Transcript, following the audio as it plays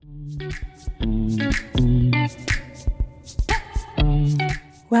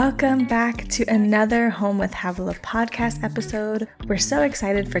Welcome back to another Home with Havilah podcast episode. We're so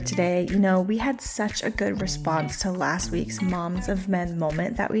excited for today. You know, we had such a good response to last week's Moms of Men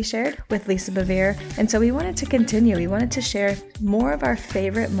moment that we shared with Lisa Bevere. And so we wanted to continue. We wanted to share more of our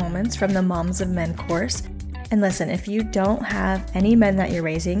favorite moments from the Moms of Men course. And listen, if you don't have any men that you're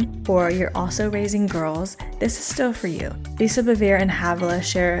raising, or you're also raising girls, this is still for you. Lisa Bevere and Havilah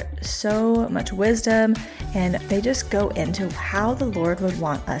share so much wisdom, and they just go into how the Lord would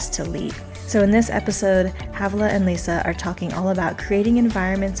want us to lead. So in this episode, Havilah and Lisa are talking all about creating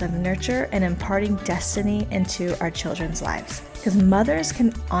environments of nurture and imparting destiny into our children's lives. Because mothers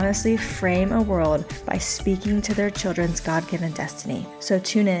can honestly frame a world by speaking to their children's God-given destiny. So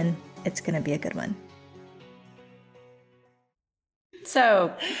tune in, it's going to be a good one.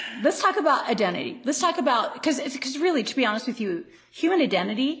 So let's talk about identity. Let's talk about, because really, to be honest with you, human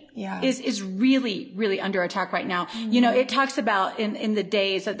identity is really, really under attack right now. Mm-hmm. You know, it talks about in the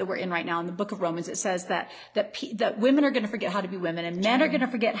days that we're in right now, in the book of Romans, it says that women are going to forget how to be women and men are going to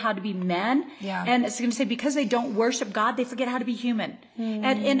forget how to be men. Yeah. And it's going to say because they don't worship God, they forget how to be human. Mm-hmm.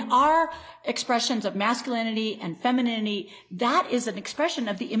 And in our expressions of masculinity and femininity, that is an expression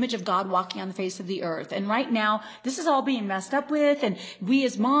of the image of God walking on the face of the earth. And right now, this is all being messed up with. And we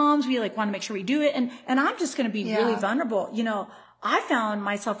as moms, we want to make sure we do it. And I'm just going to be really vulnerable. You know, I found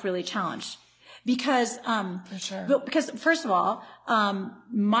myself really challenged because, because first of all,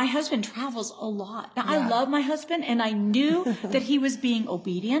 my husband travels a lot. Now I love my husband and I knew that he was being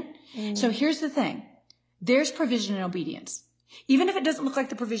obedient. So here's the thing. There's provision in obedience. Even if it doesn't look like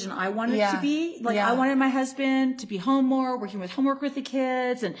the provision I wanted it to be, like I wanted my husband to be home more, working with homework with the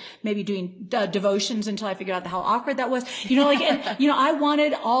kids and maybe doing devotions until I figured out how awkward that was. You know, like, and, you know, I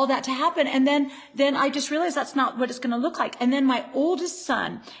wanted all that to happen. And then I just realized that's not what it's going to look like. And then my oldest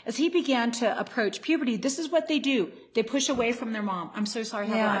son, as he began to approach puberty, this is what they do. They push away from their mom. I'm so sorry.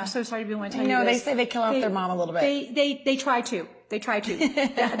 I'm so sorry to be the one to tell you this. They say they kill off their mom a little bit. They try to.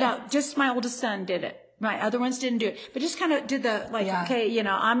 No, just my oldest son did it. My other ones didn't do it, but just kind of did the, okay, you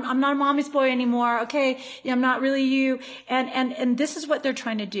know, I'm not a mommy's boy anymore. Okay. I'm not really you. And this is what they're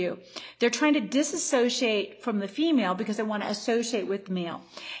trying to do. They're trying to disassociate from the female because they want to associate with the male.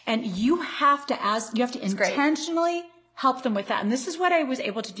 And you have to intentionally help them with that. And this is what I was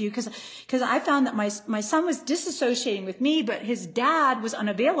able to do because I found that my son was disassociating with me, but his dad was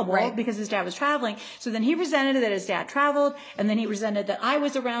unavailable because his dad was traveling. So then he resented that his dad traveled, and then he resented that I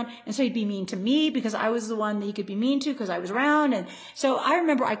was around, and so he'd be mean to me because I was the one that he could be mean to because I was around. And so I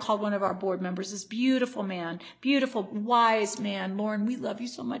remember I called one of our board members, this beautiful man, beautiful, wise man, Lauren, we love you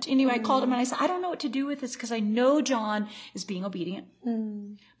so much. Anyway, I called him and I said, I don't know what to do with this because I know John is being obedient.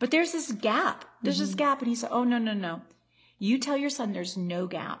 But there's this gap. There's this gap. And he said, oh, no. You tell your son there's no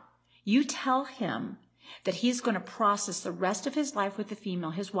gap. You tell him that he's going to process the rest of his life with the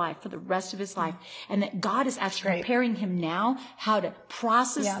female, his wife, for the rest of his life. And that God is actually preparing him now how to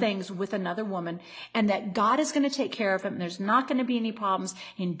process things with another woman. And that God is going to take care of him. And there's not going to be any problems.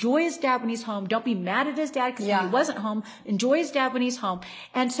 Enjoy his dad when he's home. Don't be mad at his dad because when he wasn't home. Enjoy his dad when he's home.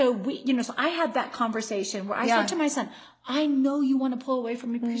 And so so I had that conversation where I said to my son, I know you want to pull away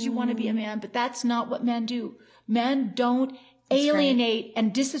from me because you want to be a man, but that's not what men do. Men don't alienate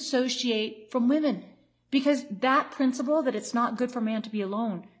and disassociate from women because that principle that it's not good for man to be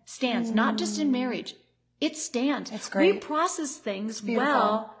alone stands, not just in marriage. It stands. It's great. We process things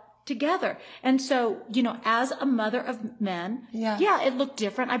well together. And so, as a mother of men, it looked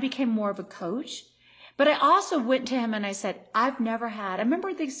different. I became more of a coach. But I also went to him and I said, I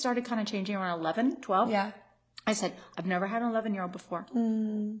remember they started kind of changing around 11, 12. Yeah. I said, I've never had an 11-year-old before.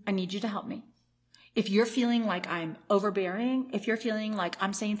 I need you to help me. If you're feeling like I'm overbearing, if you're feeling like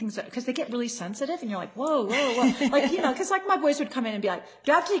I'm saying things because they get really sensitive and you're like, whoa. Like, because like my boys would come in and be like,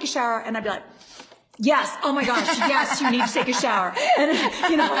 do I have to take a shower? And I'd be like, yes. Oh my gosh. Yes. You need to take a shower. And,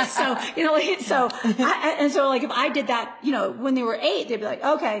 so like if I did that, when they were 8, they'd be like,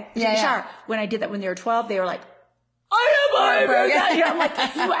 okay, take a shower. When I did that when they were 12, they were like, I'm like,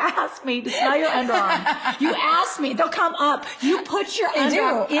 you asked me to smell your underarm. You asked me. They'll come up. You put your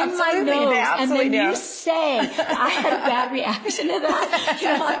underarm in my nose, and then you say, I had a bad reaction to that.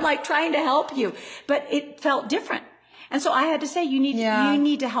 I'm like trying to help you, but it felt different. And so I had to say, you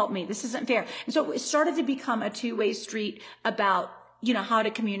need to help me. This isn't fair. And so it started to become a two-way street about, how to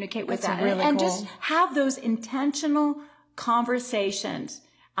communicate with that really and cool. just have those intentional conversations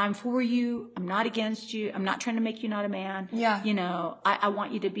I'm for you. I'm not against you. I'm not trying to make you not a man. Yeah. You know, I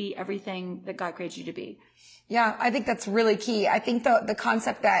want you to be everything that God created you to be. Yeah, I think that's really key. I think the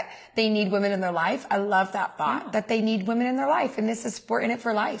concept that they need women in their life, I love that thought, that they need women in their life. And we're in it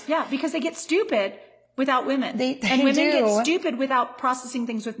for life. Yeah, because they get stupid without women. And women get stupid without processing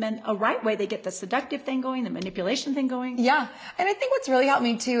things with men a right way. They get the seductive thing going, the manipulation thing going. Yeah. And I think what's really helped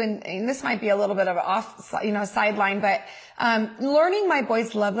me too, and this might be a little bit of an sideline, but learning my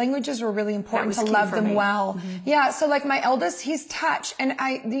boys' love languages were really important to love them well. Mm-hmm. Yeah. So like my eldest, he's touch. And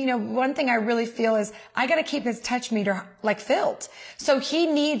one thing I really feel is I got to keep his touch meter like filled. So he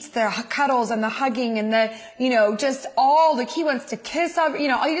needs the cuddles and the hugging and the, just he wants to kiss over, he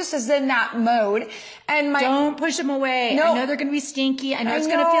just is in that mode. And don't push them away. No. I know they're going to be stinky. I know it's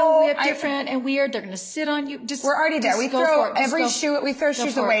going to feel different and weird. They're going to sit on you. We're already there. We throw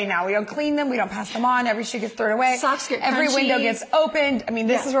shoes away now. We don't clean them. We don't pass them on. Every shoe gets thrown away. Socks get Every window gets opened. I mean,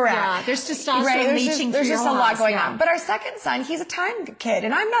 this is where we're at. Yeah, there's testosterone leaching through your house. There's just a lot going on. But our second son, he's a time kid,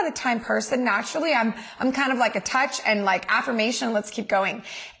 and I'm not a time person. Naturally, I'm kind of like a touch and like affirmation. Let's keep going.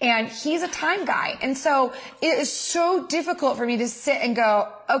 And he's a time guy, and so it is so difficult for me to sit and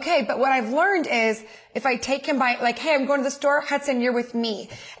go, okay. But what I've learned is if I take him by, like, hey, I'm going to the store, Hudson, you're with me.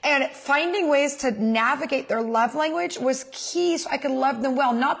 And finding ways to navigate their love language was key so I could love them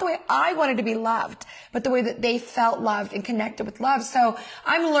well. Not the way I wanted to be loved, but the way that they felt loved and connected with love. So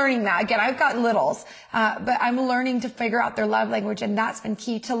I'm learning that. Again, I've got littles, but I'm learning to figure out their love language. And that's been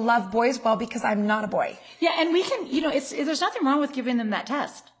key to love boys well because I'm not a boy. Yeah. And we can, there's nothing wrong with giving them that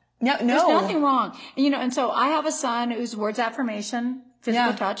test. No. There's nothing wrong. And so I have a son whose words affirmation,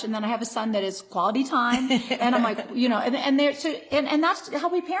 physical touch, and then I have a son that is quality time, and I'm like, and that's how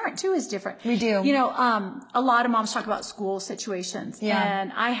we parent too is different. We do. A lot of moms talk about school situations,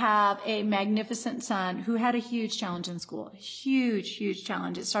 and I have a magnificent son who had a huge challenge in school, huge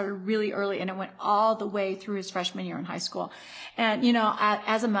challenge. It started really early, and it went all the way through his freshman year in high school. And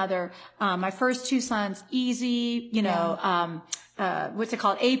as a mother, my first two sons, easy, what's it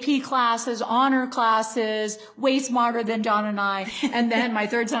called? AP classes, honor classes, way smarter than John and I. And then my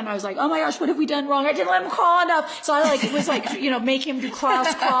third son, I was like, oh my gosh, what have we done wrong? I didn't let him crawl enough. So I make him do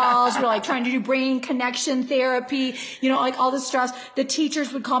cross crawls. We're like trying to do brain connection therapy, all this stuff. The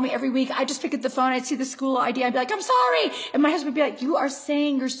teachers would call me every week. I just pick up the phone. I'd see the school ID. I'd be like, I'm sorry. And my husband would be like, you are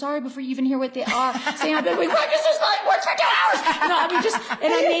saying you're sorry before you even hear what they are saying. I'd be like, we practiced this words for 2 hours. And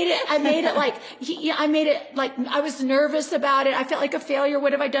I made it like I was nervous about it. I felt like a failure.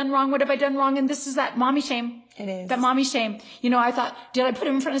 What have I done wrong? And this is that mommy shame. It is. That mommy shame. I thought, did I put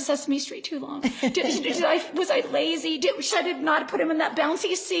him in front of Sesame Street too long? Was I lazy? Should I not put him in that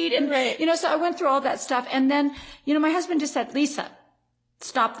bouncy seat? And, so I went through all that stuff. And then, my husband just said, Lisa,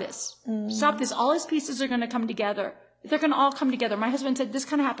 stop this. Stop this. All his pieces are going to come together. They're going to all come together. My husband said, this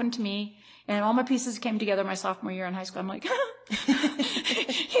kind of happened to me. And all my pieces came together my sophomore year in high school. I'm like,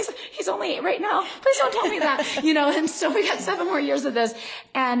 he's only 8 right now. Please don't tell me that, and so we got 7 more years of this.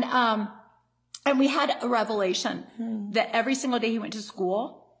 And we had a revelation that every single day he went to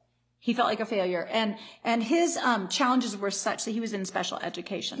school, he felt like a failure. And his, challenges were such that he was in special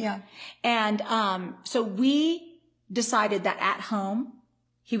education. Yeah. And, so we decided that at home,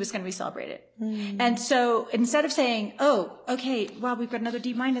 he was going to be celebrated. And so instead of saying, oh, okay, well, we've got another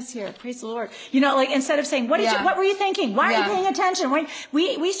D- here. Praise the Lord. Instead of saying, what were you thinking? Why are you paying attention?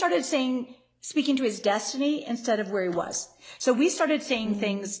 We started speaking to his destiny instead of where he was. So we started saying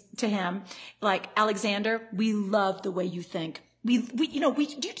things to him like, Alexander, we love the way you think. We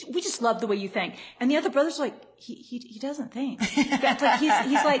just love the way you think. And the other brothers are like, he doesn't think. That's like,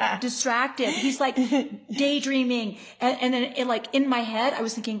 he's like distracted. He's like daydreaming. And then in my head, I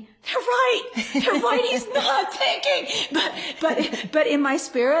was thinking, they're right. He's not thinking. But in my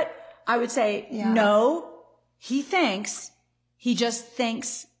spirit, I would say, no, he thinks. He just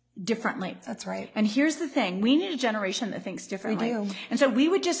thinks differently. That's right. And here's the thing. We need a generation that thinks differently. We do. And so we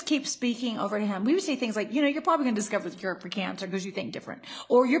would just keep speaking over to him. We would say things like, you're probably going to discover the cure for cancer because you think different.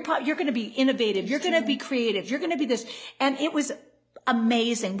 Or you're going to be innovative. You're going to be creative. You're going to be this. And it was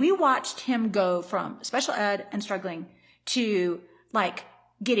amazing. We watched him go from special ed and struggling to like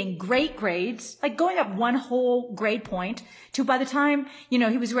getting great grades, like going up one whole grade point to by the time,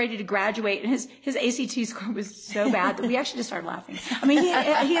 he was ready to graduate and his ACT score was so bad that we actually just started laughing. I mean,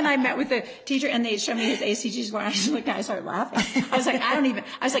 he and I met with the teacher and they showed me his ACT score and I just looked at it and I started laughing. I was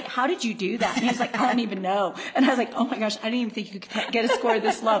like, how did you do that? And he was like, I don't even know. And I was like, oh my gosh, I didn't even think you could get a score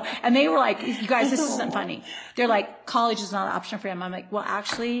this low. And they were like, you guys, this isn't funny. They're like, college is not an option for him. I'm like, well,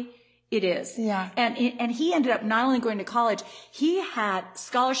 actually, It is. Yeah. And he ended up not only going to college, he had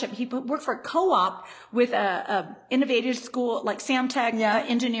scholarship. He worked for a co-op with a innovative school like Samtech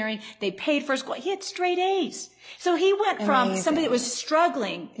engineering. They paid for school. He had straight A's. So he went from somebody that was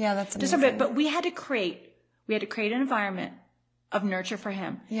struggling. Yeah, that's amazing. To somebody, but we had to create an environment of nurture for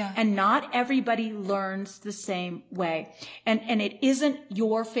him. Yeah. And not everybody learns the same way. And it isn't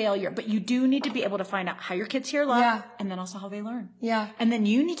your failure, but you do need to be able to find out how your kids hear love and then also how they learn. Yeah. And then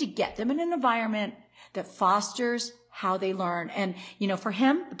you need to get them in an environment that fosters how they learn. And, you know, for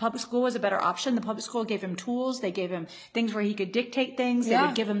him, the public school was a better option. The public school gave him tools. They gave him things where he could dictate things. They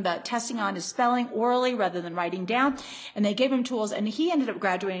would give him the testing on his spelling orally rather than writing down. And they gave him tools. And he ended up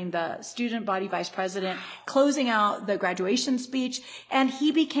graduating the student body vice president, closing out the graduation speech. And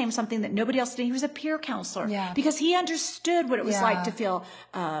he became something that nobody else did. He was a peer counselor because he understood what it was like to feel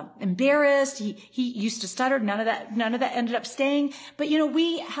embarrassed. He used to stutter. None of that ended up staying. But, you know,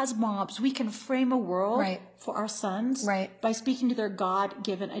 we as moms, we can frame a world for our sons by speaking to their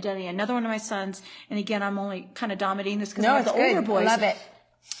God-given identity. Another one of my sons, and again, I'm only kind of dominating this because I have the older boys. I love it.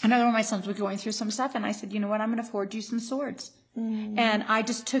 Another one of my sons was going through some stuff, and I said, you know what, I'm going to forge you some swords. And I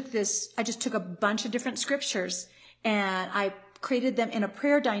just took a bunch of different scriptures, and I created them in a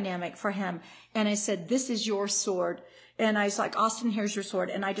prayer dynamic for him. And I said, this is your sword. And I was like, Austin, here's your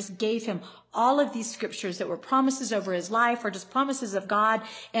sword. And I just gave him all of these scriptures that were promises over his life or just promises of God.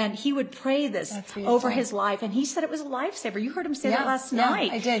 And he would pray this over his life. And he said it was a lifesaver. You heard him say that last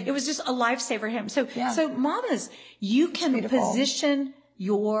night. I did. It was just a lifesaver for him. So mamas, you can position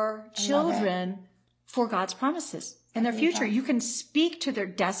your children for God's promises in their future. You can speak to their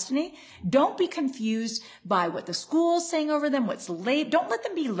destiny. Don't be confused by what the school's saying over them, what's labeled. Don't let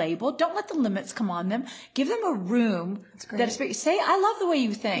them be labeled. Don't let the limits come on them. Give them a room that is, say, I love the way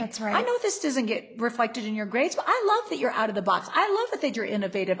you think. That's right. I know this doesn't get reflected in your grades, but I love that you're out of the box. I love that you're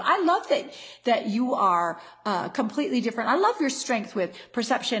innovative. I love that you are completely different. I love your strength with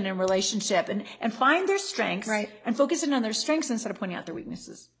perception and relationship, and find their strengths and focus in on their strengths instead of pointing out their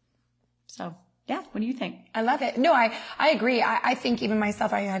weaknesses. So. Yeah. What do you think? I love it. No, I agree. I think even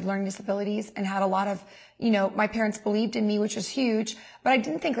myself, I had learning disabilities and had a lot of, you know, my parents believed in me, which was huge, but I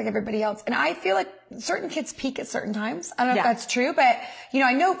didn't think like everybody else. And I feel like certain kids peak at certain times. I don't know if that's true, but you know,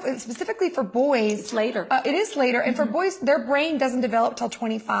 I know specifically for boys, it's later. It is later. And for boys, their brain doesn't develop till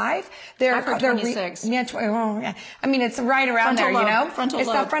 25. I've heard 26. I mean, it's right around frontal there, lobe. you know, Frontal it's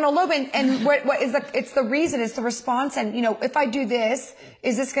lobe. that frontal lobe. And what is it's the reason, it's the response. And, you know, if I do this,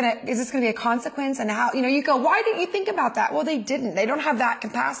 is this going to be a consequence? And how, you know, you go, why didn't you think about that? Well, they didn't. They don't have that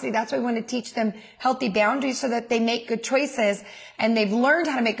capacity. That's why we want to teach them healthy boundaries so that they make good choices and they've learned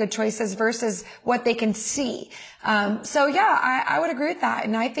how to make good choices versus what they can see. So yeah, I would agree with that.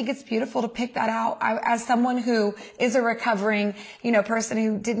 And I think it's beautiful to pick that out. As someone who is a recovering, you know, person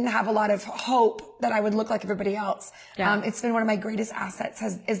who didn't have a lot of hope that I would look like everybody else. It's been one of my greatest assets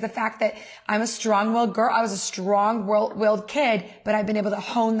is the fact that I'm a strong-willed girl. I was a strong-willed kid, but I've been able to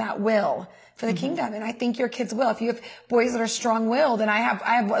hone that will for the kingdom. And I think your kids will. If you have boys that are strong-willed, and I have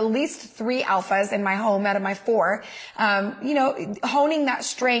at least 3 alphas in my home out of my 4, you know, honing that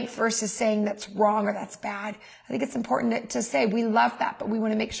strength versus saying that's wrong or that's bad. I think it's important to say we love that, but we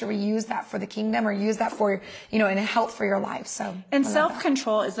want to make sure we use that for the kingdom or use that for, you know, in health for your life. So, and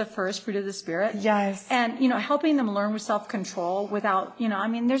self-control is the first fruit of the Spirit. Yes. And, you know, helping them learn with self-control without, you know, I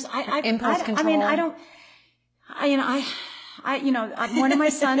mean, there's, impulse control. I mean, one of my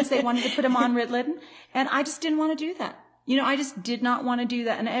sons, they wanted to put him on Ritalin, and I just didn't want to do that. You know, I just did not want to do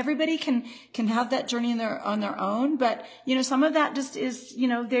that. And everybody can have that journey on their own. But, you know, some of that just is, you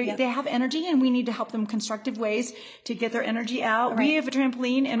know, they have energy and we need to help them constructive ways to get their energy out. Right. We have a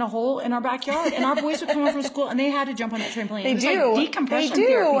trampoline in a hole in our backyard, and our boys would come home from school and they had to jump on that trampoline. They it was do. Like decompression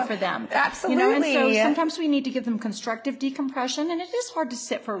therapy for them. Absolutely. You know, and so sometimes we need to give them constructive decompression, and it is hard to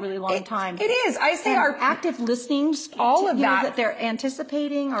sit for a really long time. It is. I say our active listening, all of that they're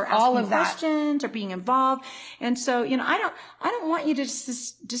anticipating or asking questions or being involved. And so, you know, I don't want you to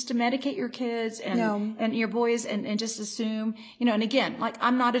just to medicate your kids and your boys and just assume, you know, and again, like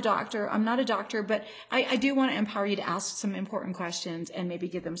I'm not a doctor, but I do want to empower you to ask some important questions and maybe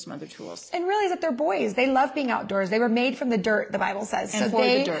give them some other tools. And realize that they're boys. They love being outdoors. They were made from the dirt, the Bible says. And for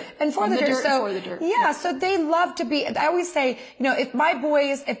the dirt. And for the dirt. Yeah, so they love to be, I always say, you know, if my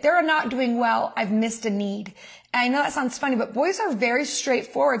boys, if they're not doing well, I've missed a need. And I know that sounds funny, but boys are very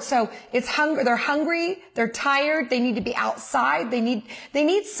straightforward. So it's hunger. They're hungry. They're tired. They need to be outside. They need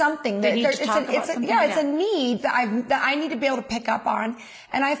something. It's a need that I need to be able to pick up on.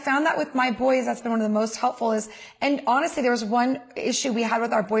 And I found that with my boys, that's been one of the most helpful and honestly, there was one issue we had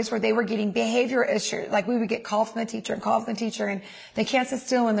with our boys where they were getting behavior issues. Like we would get call from the teacher and they can't sit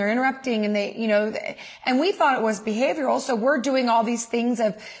still and they're interrupting and and we thought it was behavioral. So we're doing all these things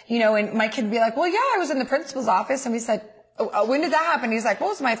of, and my kid would be like, well, yeah, I was in the principal's office. And we said, oh, when did that happen? He's like,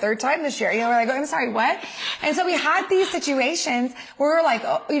 well, it's my 3rd time this year. We're like, I'm sorry, what? And so we had these situations where we're like,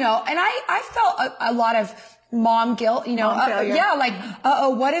 and I felt a lot of mom guilt,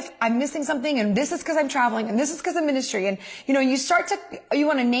 what if I'm missing something and this is because I'm traveling and this is because of ministry and, you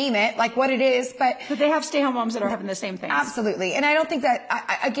want to name it like what it is, but they have stay-home moms that are having the same thing. Absolutely. And I don't think that,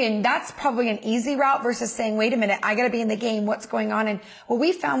 again, that's probably an easy route versus saying, wait a minute, I got to be in the game. What's going on? And what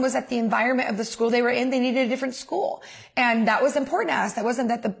we found was that the environment of the school they were in, they needed a different school. And that was important to us. That wasn't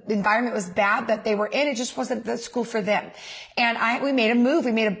that the environment was bad that they were in. It just wasn't the school for them. And we made a move.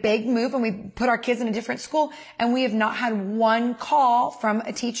 We made a big move and we put our kids in a different school. And we have not had one call from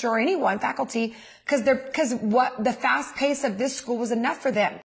a teacher or anyone, faculty, because what the fast pace of this school was enough for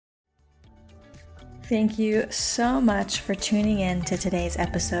them. Thank you so much for tuning in to today's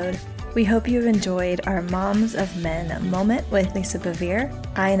episode. We hope you've enjoyed our Moms of Men moment with Lisa Bevere.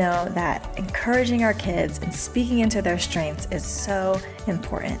 I know that encouraging our kids and speaking into their strengths is so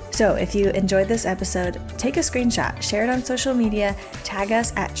important. So if you enjoyed this episode, take a screenshot, share it on social media, tag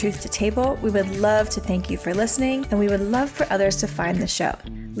us at Truth to Table. We would love to thank you for listening, and we would love for others to find the show.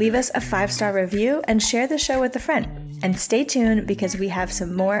 Leave us a 5-star review and share the show with a friend. And stay tuned because we have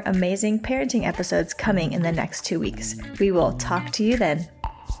some more amazing parenting episodes coming in the next 2 weeks. We will talk to you then.